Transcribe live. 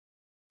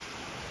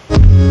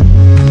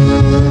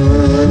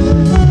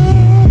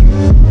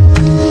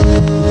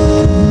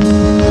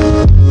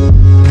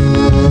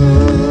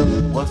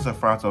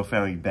Fronto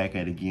family back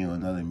at it again with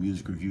another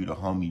music review. The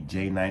homie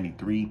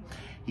J93,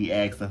 he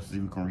asked us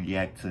if we can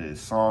react to his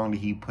song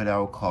that he put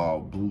out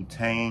called Blue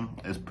Tang.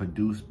 It's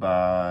produced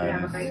by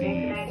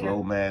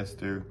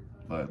Flowmaster,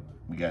 but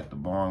we got the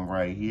bong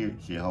right here.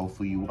 Shit,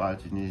 hopefully you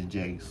watching this,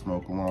 Jay.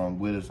 Smoke along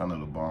with us. I know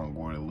the bong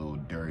board a little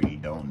dirty,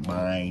 don't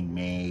mind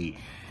me.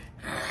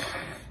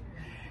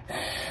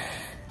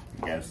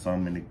 Got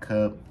some in the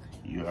cup,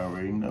 you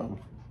already know.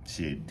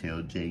 Shit,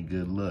 tell Jay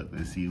good luck.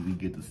 Let's see if we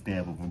get the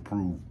stamp of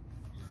approval.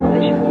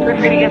 Feel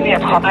free to give me a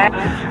call back.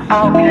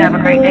 I hope you have a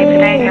great day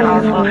today and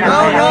also have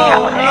a happy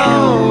holiday.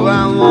 Oh,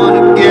 I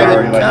wanna get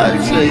a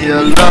touch of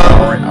your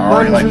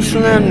love. Once you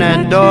slam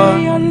that door,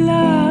 I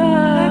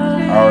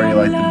already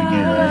like the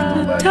beginning. I ain't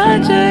gonna lie.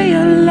 Touch of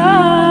your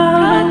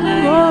love.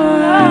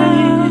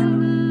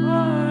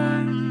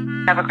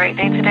 Have a great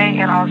day today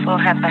and also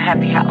have a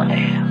happy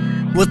holiday.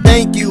 well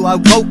thank you. I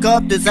woke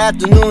up this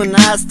afternoon and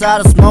I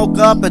started to smoke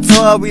up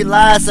until I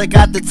realized I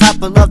got the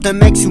type of love that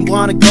makes you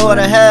wanna go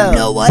to hell.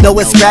 No,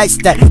 it's scratch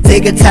that.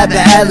 Take a tap of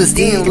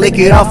LSD and lick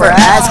it off her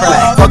ass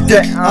crack. Fuck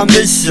that, I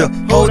miss you.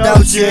 Hold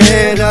out your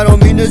hand. I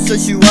don't mean to shut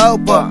you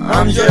out, but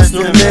I'm just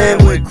a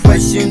man with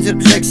questions,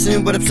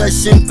 objection, but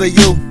obsession for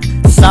you.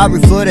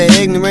 Sorry for the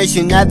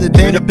ignoration, never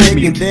been a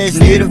baby bitch.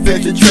 Need a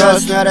fifth of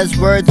trust, now that's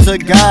word to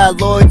God.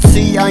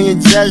 Loyalty, I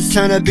ain't just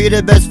trying to be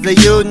the best for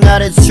you. Now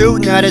that's true,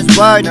 now that's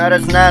word, now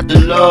that's not the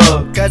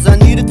love. Cause I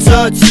need a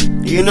touch,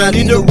 and I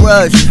need a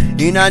rush,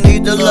 and I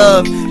need the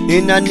love,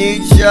 and I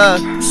need ya.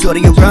 Shorty,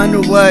 you run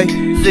away,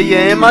 see you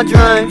in my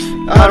dreams.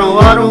 I don't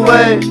wanna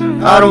wait,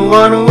 I don't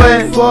wanna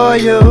wait for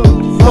you,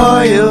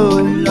 for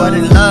you. But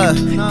in love,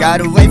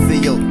 gotta wait for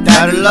you,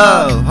 gotta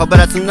love, hope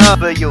that's enough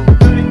for you.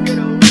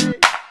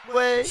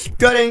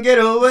 Couldn't get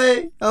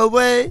away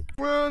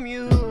from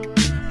you.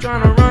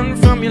 Tryna run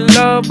from your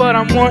love, but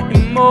I'm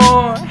wanting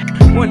more.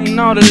 Wanting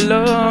all the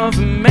love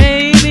and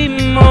maybe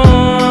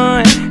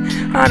more.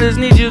 I just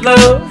need your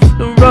love,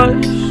 the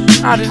rush.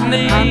 I just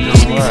need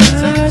some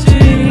touch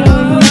of your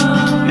love.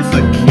 It's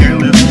a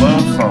careless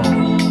love song.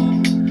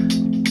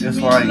 It's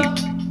like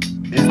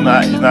it's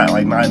not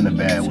like not in the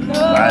bad way.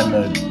 Not in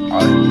the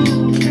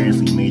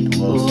carelessly made the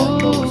love song.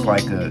 No, it's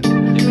like a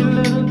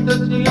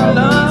I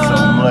love you so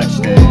much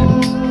that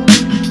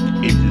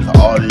it just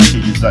all this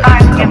shit just like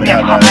coming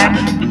out of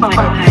the blue.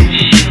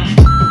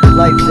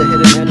 Life's a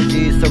hidden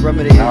energy, it's a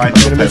remedy. I like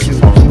those types of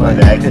songs like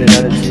that. Hidden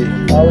energy.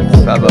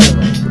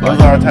 Those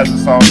are the types of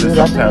songs that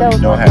sometimes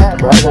you don't have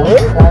to write.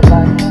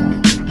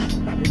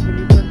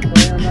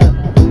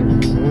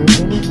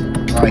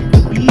 I like the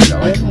beat, I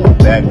like the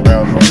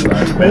background noise, I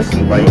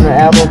especially like the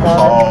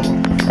call.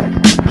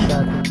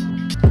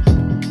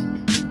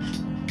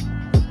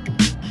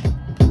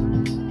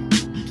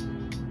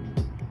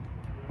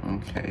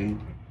 Okay.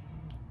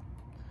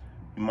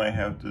 You might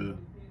have to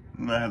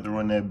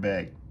run that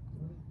back.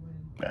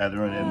 I have to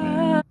run that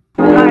back.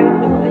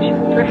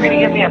 Feel free to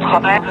give me a call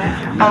back.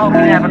 I hope you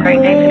have a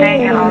great day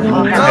today and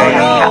also have a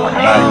happy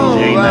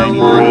holiday.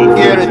 J93,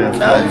 get a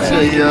touch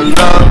of your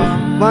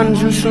love.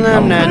 Once you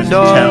slam that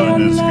door. Channel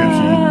in the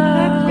description.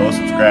 Go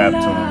subscribe to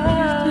him.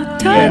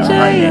 Yeah,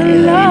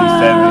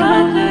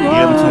 187.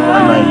 Get him to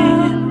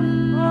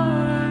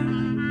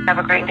 190. Have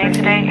a great day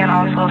today and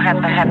also have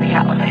a happy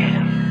holiday.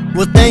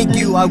 Well thank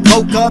you, I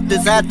woke up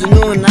this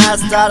afternoon and I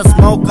started to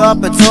smoke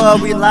up until I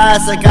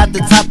realized I got the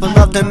type of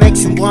love that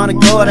makes you wanna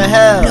go to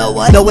hell.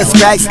 No, it's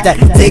scratch that.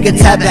 Take a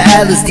tap of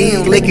LSD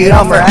and lick it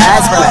off her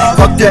ass crack.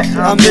 Fuck that,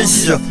 I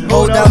miss you.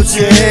 Hold out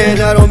your hand.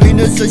 I don't mean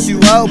to shut you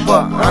out,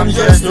 but I'm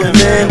just a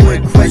man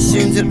with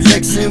questions,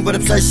 objection, but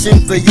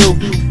obsession for you.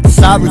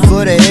 Sorry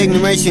for the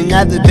ignoration,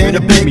 never been a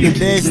baby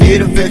bitch.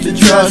 Need a fifth of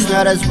trust,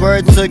 now that's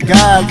word to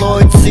God.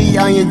 Loyalty,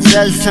 I ain't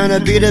just trying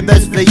to be the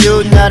best for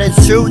you. Now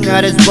that's true,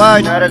 now that's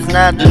word, now that's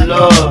not the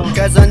love.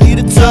 Cause I need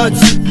a touch,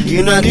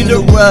 and I need a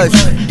rush,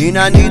 and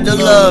I need the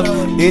love,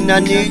 and I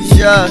need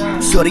ya.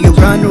 Shorty, you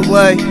run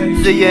away,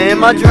 see you in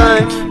my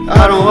dreams.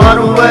 I don't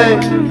wanna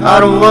wait, I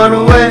don't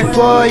wanna wait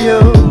for you,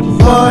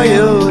 for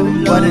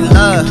you. But in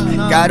love,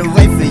 gotta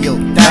wait for you,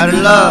 gotta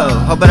love,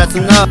 hope that's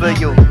enough for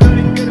you.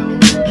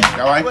 I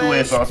like the way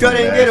it's all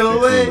Couldn't get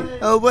away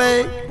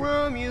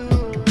from you.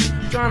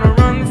 Tryna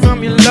run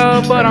from your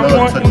love, but I'm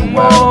wanting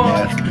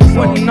more.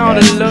 Wanting all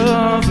the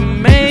love and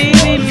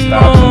maybe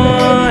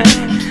more.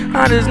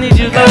 I just need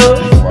your love,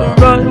 the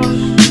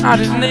rush. I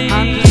just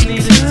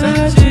need some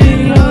touch of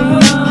your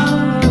love.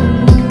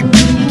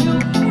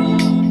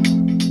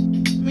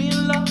 Give me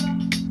your love,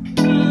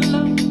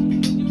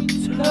 give me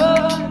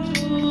touch.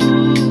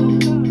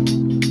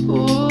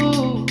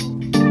 Ooh,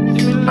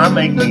 give me I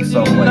make me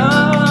so like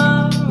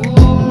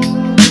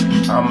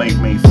I'll make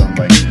me something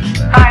like this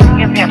now.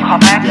 Give me a call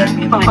back.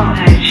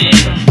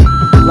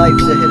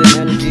 Life's a hidden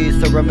energy,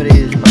 it's a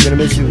remedy. I'm gonna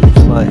miss you,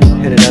 my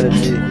hidden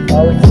energy.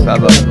 Bye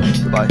bye.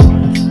 Goodbye.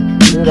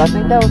 Dude, I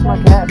think that was my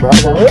cat, bro.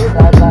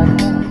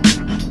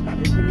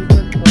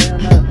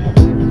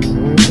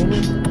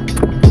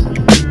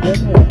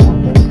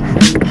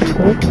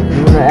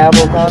 You want an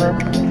apple, Connor?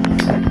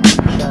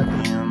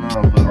 Yeah,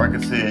 no, but like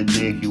I said,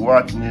 Jay, if you're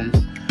watching this,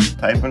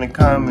 type in the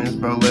comments,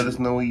 bro. Let us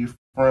know where you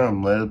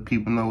From let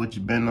people know what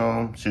you've been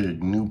on.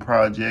 Shit, new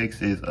projects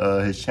is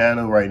his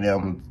channel right now.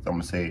 I'm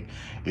gonna say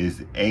is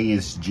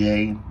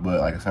ASJ,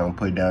 but like I said, I'm gonna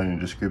put it down in the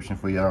description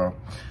for y'all.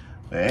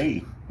 But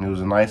hey, it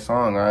was a nice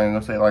song. I ain't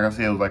gonna say, like I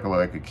said, it was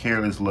like a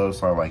careless love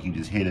song. Like you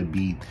just hit a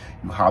beat,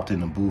 you hopped in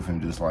the booth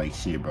and just like,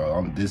 shit,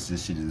 bro, this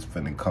shit is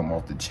finna come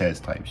off the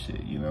chest type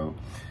shit, you know?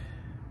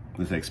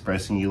 Just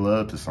expressing your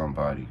love to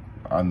somebody.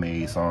 I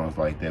made songs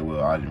like that.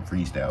 Well, I didn't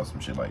freestyle some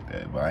shit like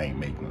that, but I ain't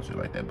making no shit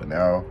like that. But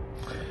now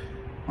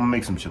I'm gonna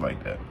make some shit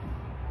like that.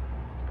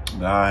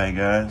 But alright,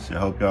 guys, I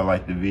hope y'all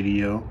liked the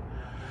video.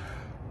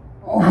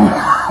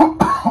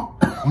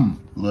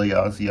 Love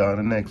y'all. See y'all in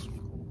the next one.